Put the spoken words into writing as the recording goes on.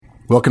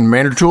Welcome to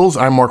Manager Tools.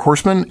 I'm Mark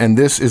Horstman, and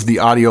this is the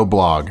audio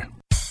blog.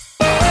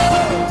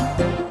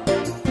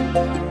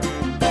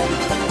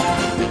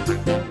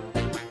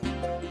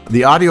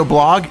 The audio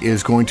blog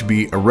is going to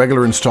be a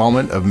regular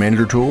installment of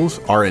Manager Tools.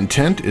 Our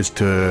intent is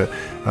to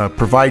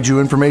provide you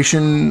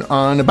information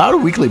on about a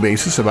weekly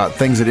basis about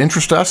things that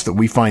interest us, that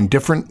we find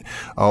different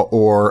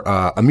or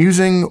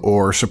amusing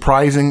or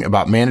surprising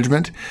about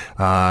management,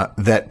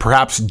 that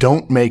perhaps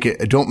don't make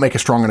a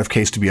strong enough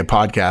case to be a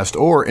podcast,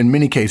 or in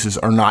many cases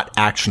are not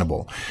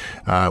actionable.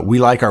 We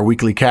like our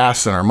weekly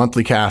casts and our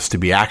monthly casts to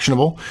be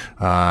actionable.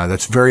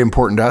 That's very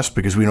important to us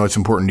because we know it's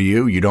important to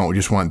you. You don't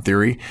just want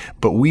theory,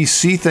 but we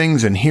see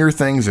things and hear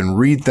things and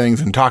read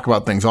things and talk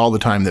about things all the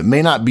time that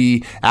may not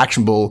be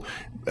actionable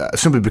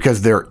simply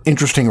because they're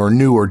interesting or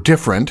new or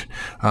different,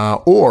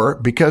 or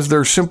because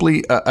they're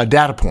simply a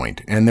data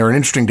point, and they're an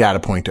interesting data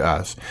point to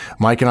us.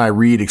 Mike and I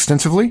read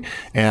extensively,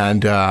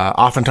 and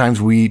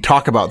oftentimes we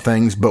talk about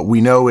things, but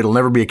we know it'll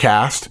never be a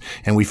cast,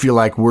 and we feel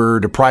like we're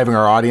depriving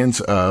our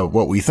audience of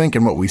what we think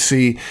and what we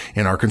see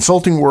in our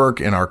consulting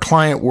work, in our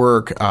client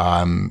work,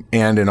 and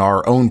in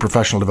our own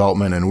professional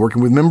development and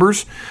working with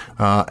members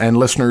and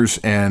listeners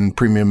and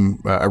premium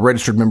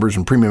registered members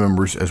and premium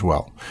members as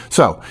well.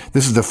 So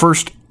this is the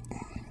first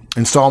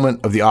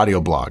installment of the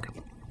audio blog.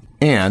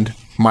 And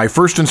my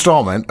first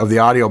installment of the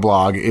audio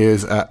blog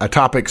is a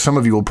topic some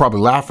of you will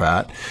probably laugh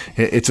at.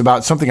 It's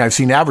about something I've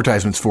seen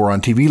advertisements for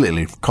on TV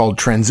lately called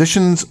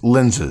transitions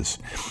lenses.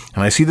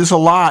 And I see this a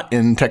lot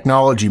in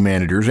technology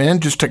managers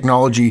and just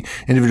technology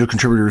individual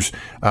contributors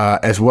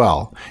as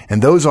well.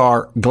 And those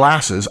are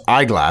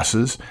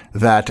eyeglasses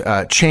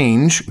that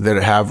change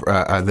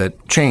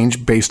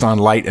based on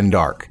light and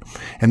dark.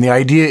 And the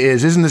idea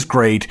is, isn't this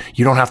great?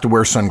 You don't have to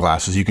wear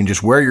sunglasses. You can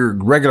just wear your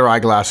regular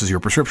eyeglasses,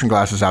 your prescription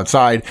glasses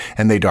outside,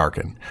 and they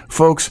darken.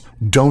 Folks,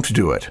 don't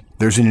do it.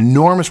 There's an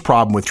enormous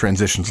problem with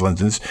transitions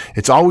lenses.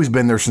 It's always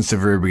been there since the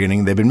very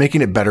beginning. They've been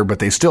making it better, but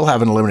they still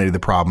haven't eliminated the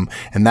problem.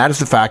 And that is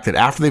the fact that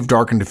after they've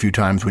darkened a few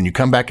times, when you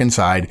come back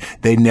inside,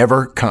 they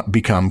never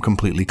become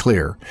completely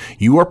clear.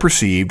 You are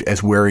perceived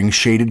as wearing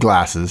shaded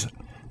glasses,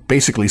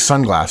 basically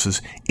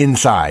sunglasses,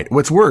 inside.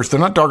 What's worse, they're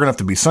not dark enough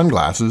to be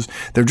sunglasses.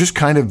 They're just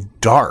kind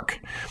of dark.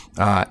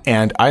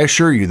 And I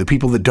assure you, the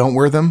people that don't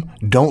wear them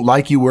don't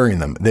like you wearing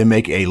them. They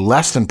make a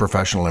less than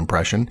professional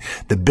impression.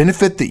 The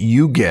benefit that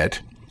you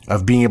get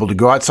of being able to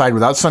go outside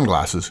without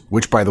sunglasses,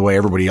 which, by the way,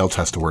 everybody else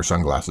has to wear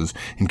sunglasses,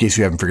 in case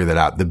you haven't figured that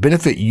out. The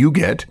benefit you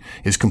get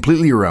is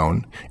completely your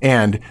own,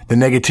 and the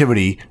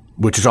negativity,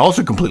 which is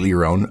also completely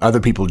your own.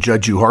 Other people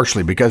judge you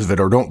harshly because of it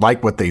or don't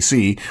like what they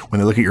see when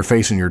they look at your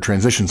face in your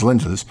transitions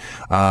lenses,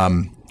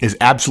 is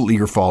absolutely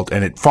your fault,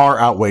 and it far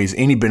outweighs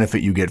any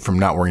benefit you get from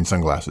not wearing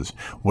sunglasses.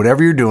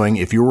 Whatever you're doing,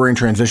 if you're wearing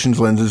transitions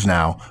lenses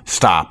now,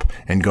 stop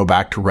and go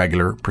back to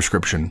regular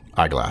prescription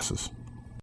eyeglasses.